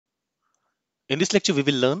In this lecture, we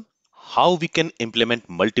will learn how we can implement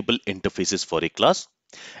multiple interfaces for a class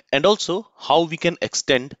and also how we can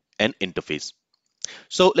extend an interface.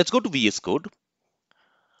 So let's go to VS Code.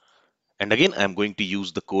 And again, I'm going to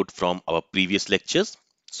use the code from our previous lectures.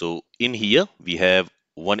 So in here, we have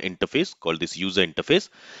one interface called this user interface.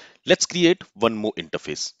 Let's create one more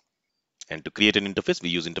interface. And to create an interface, we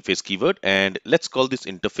use interface keyword and let's call this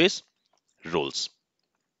interface roles.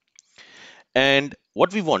 And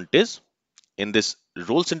what we want is in this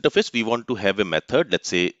roles interface, we want to have a method, let's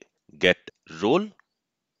say get role,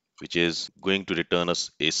 which is going to return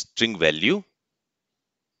us a string value.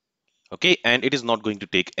 Okay, and it is not going to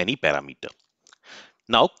take any parameter.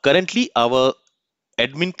 Now, currently our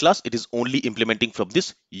admin class, it is only implementing from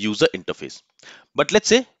this user interface. But let's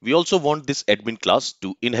say we also want this admin class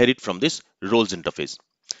to inherit from this roles interface.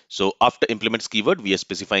 So after implements keyword, we are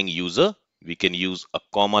specifying user. We can use a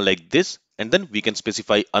comma like this, and then we can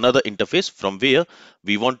specify another interface from where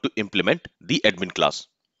we want to implement the admin class.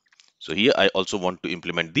 So here I also want to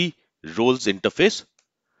implement the roles interface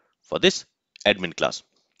for this admin class.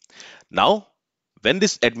 Now, when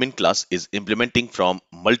this admin class is implementing from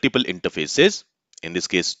multiple interfaces, in this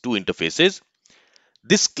case, two interfaces,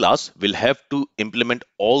 this class will have to implement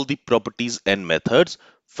all the properties and methods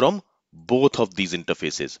from both of these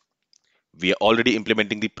interfaces. We are already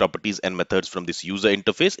implementing the properties and methods from this user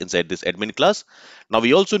interface inside this admin class. Now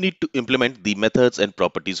we also need to implement the methods and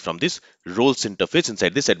properties from this roles interface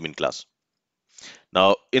inside this admin class.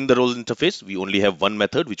 Now in the roles interface, we only have one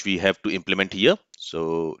method which we have to implement here.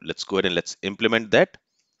 So let's go ahead and let's implement that.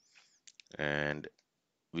 And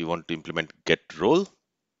we want to implement get role.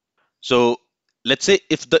 So let's say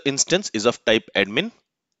if the instance is of type admin,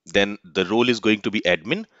 then the role is going to be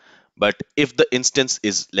admin. But if the instance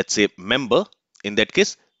is, let's say, member, in that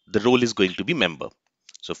case, the role is going to be member.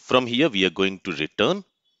 So from here, we are going to return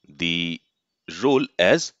the role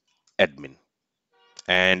as admin.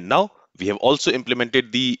 And now we have also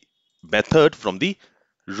implemented the method from the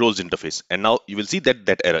roles interface. And now you will see that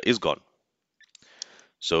that error is gone.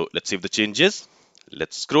 So let's save the changes.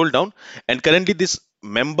 Let's scroll down. And currently this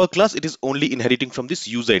member class, it is only inheriting from this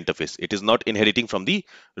user interface. It is not inheriting from the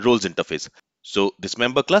roles interface. So this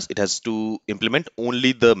member class, it has to implement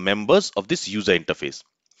only the members of this user interface.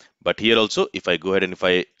 But here also, if I go ahead and if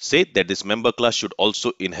I say that this member class should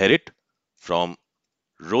also inherit from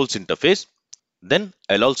roles interface, then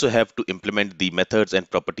I'll also have to implement the methods and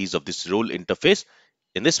properties of this role interface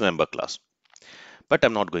in this member class. But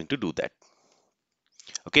I'm not going to do that.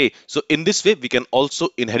 Okay, so in this way, we can also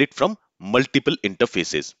inherit from multiple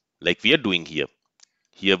interfaces like we are doing here.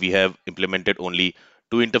 Here we have implemented only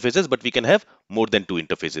two interfaces, but we can have more than two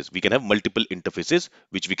interfaces. We can have multiple interfaces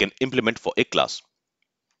which we can implement for a class.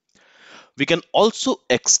 We can also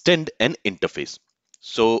extend an interface.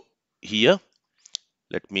 So here,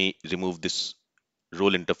 let me remove this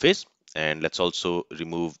role interface and let's also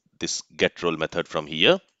remove this get role method from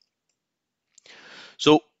here.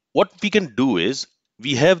 So what we can do is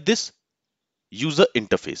we have this user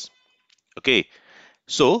interface. Okay,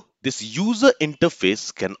 so this user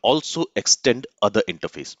interface can also extend other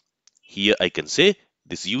interface. Here I can say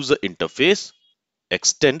this user interface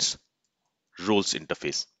extends roles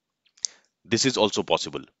interface. This is also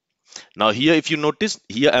possible. Now here if you notice,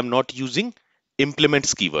 here I'm not using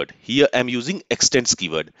implements keyword. Here I'm using extends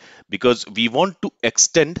keyword because we want to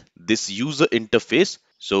extend this user interface.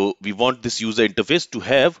 So we want this user interface to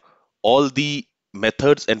have all the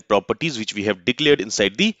methods and properties which we have declared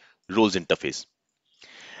inside the roles interface.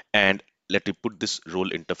 And let me put this role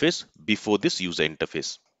interface before this user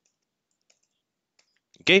interface.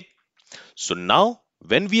 Okay, so now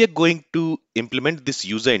when we are going to implement this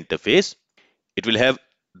user interface, it will have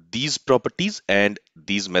these properties and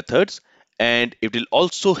these methods, and it will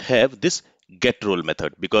also have this get role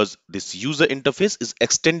method because this user interface is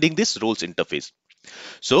extending this roles interface.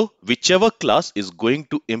 So whichever class is going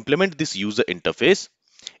to implement this user interface,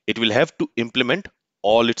 it will have to implement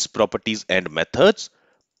all its properties and methods.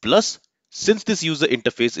 Plus, since this user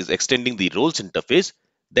interface is extending the roles interface,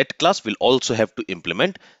 that class will also have to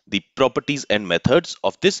implement the properties and methods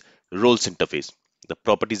of this roles interface. The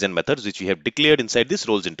properties and methods which we have declared inside this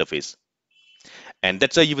roles interface. And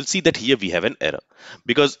that's why you will see that here we have an error.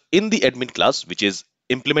 Because in the admin class, which is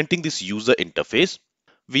implementing this user interface,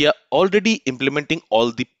 we are already implementing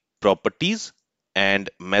all the properties and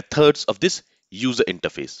methods of this user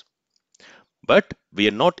interface. But we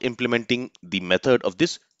are not implementing the method of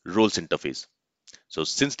this roles interface. So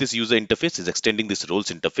since this user interface is extending this roles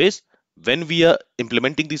interface, when we are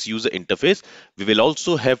implementing this user interface, we will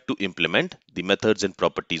also have to implement the methods and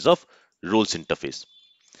properties of roles interface.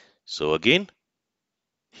 So again,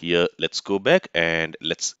 Here, let's go back and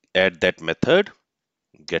let's add that method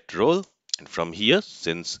get role. And from here,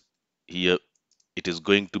 since here it is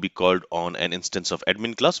going to be called on an instance of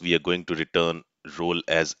admin class, we are going to return role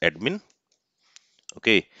as admin.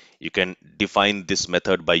 Okay, you can define this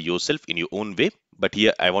method by yourself in your own way, but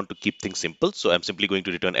here I want to keep things simple, so I'm simply going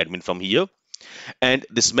to return admin from here. And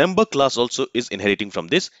this member class also is inheriting from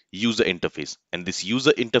this user interface, and this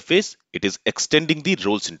user interface, it is extending the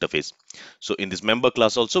roles interface. So in this member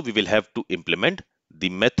class also we will have to implement the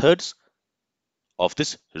methods of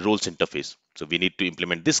this roles interface. So we need to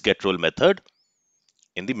implement this get role method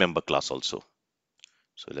in the member class also.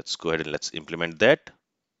 So let's go ahead and let's implement that.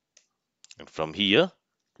 And from here,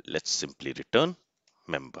 let's simply return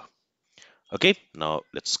member. Okay, now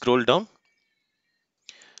let's scroll down.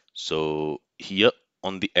 So here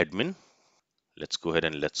on the admin, let's go ahead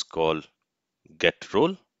and let's call get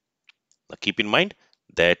role. Now keep in mind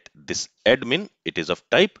that this admin, it is of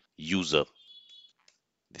type user.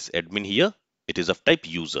 This admin here, it is of type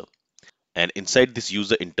user. And inside this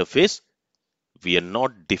user interface, we are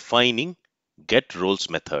not defining get roles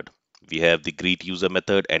method. We have the greet user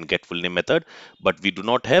method and get full name method, but we do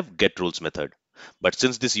not have get roles method. But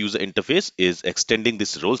since this user interface is extending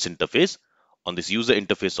this roles interface, on this user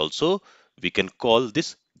interface also, we can call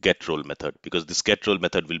this get role method, because this get role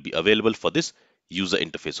method will be available for this user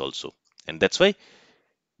interface also. And that's why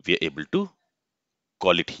we are able to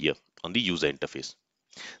call it here on the user interface.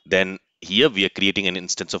 Then here we are creating an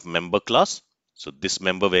instance of member class. So this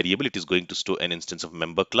member variable, it is going to store an instance of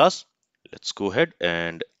member class. Let's go ahead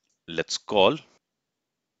and let's call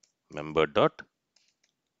member dot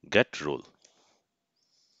get role,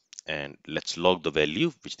 and let's log the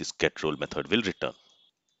value which this get role method will return.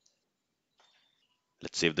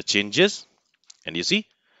 Let's save the changes, and you see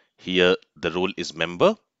here the role is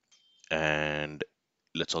member, and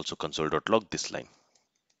let's also console.log this line.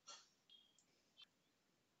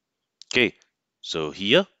 Okay, so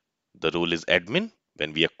here the role is admin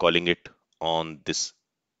when we are calling it on this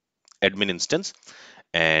admin instance,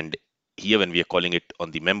 and here when we are calling it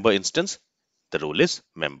on the member instance, the role is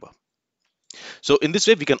member. So in this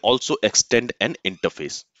way, we can also extend an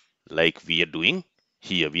interface like we are doing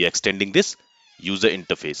here. We are extending this user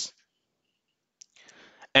interface.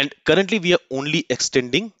 And currently we are only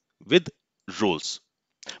extending with roles,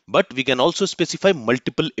 but we can also specify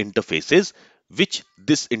multiple interfaces which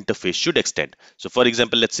this interface should extend. So for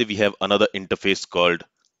example, let's say we have another interface called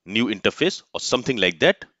new interface or something like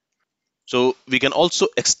that. So we can also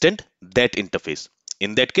extend that interface.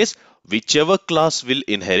 In that case, whichever class will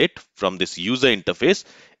inherit from this user interface,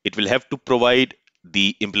 it will have to provide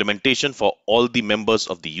the implementation for all the members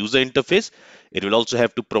of the user interface. It will also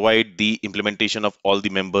have to provide the implementation of all the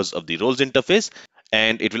members of the roles interface.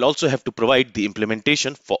 And it will also have to provide the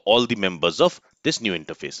implementation for all the members of this new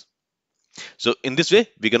interface. So in this way,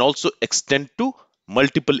 we can also extend to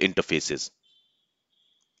multiple interfaces.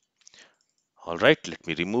 All right, let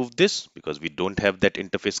me remove this because we don't have that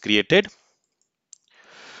interface created.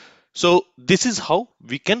 So this is how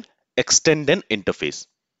we can extend an interface.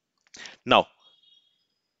 Now,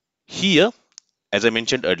 here, as I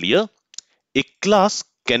mentioned earlier, a class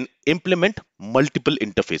can implement multiple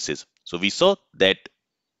interfaces. So we saw that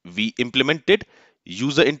we implemented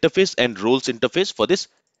user interface and roles interface for this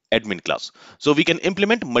admin class. So we can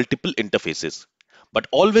implement multiple interfaces. But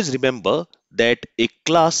always remember that a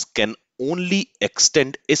class can only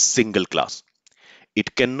extend a single class.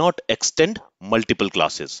 It cannot extend multiple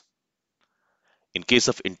classes. In case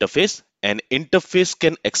of interface, an interface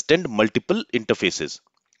can extend multiple interfaces,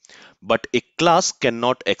 but a class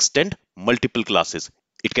cannot extend multiple classes.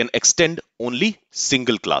 It can extend only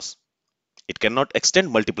single class. It cannot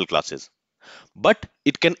extend multiple classes, but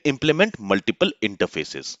it can implement multiple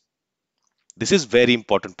interfaces. This is very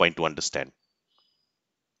important point to understand.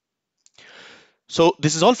 So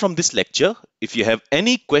this is all from this lecture. If you have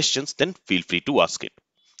any questions, then feel free to ask it.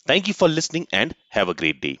 Thank you for listening and have a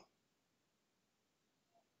great day.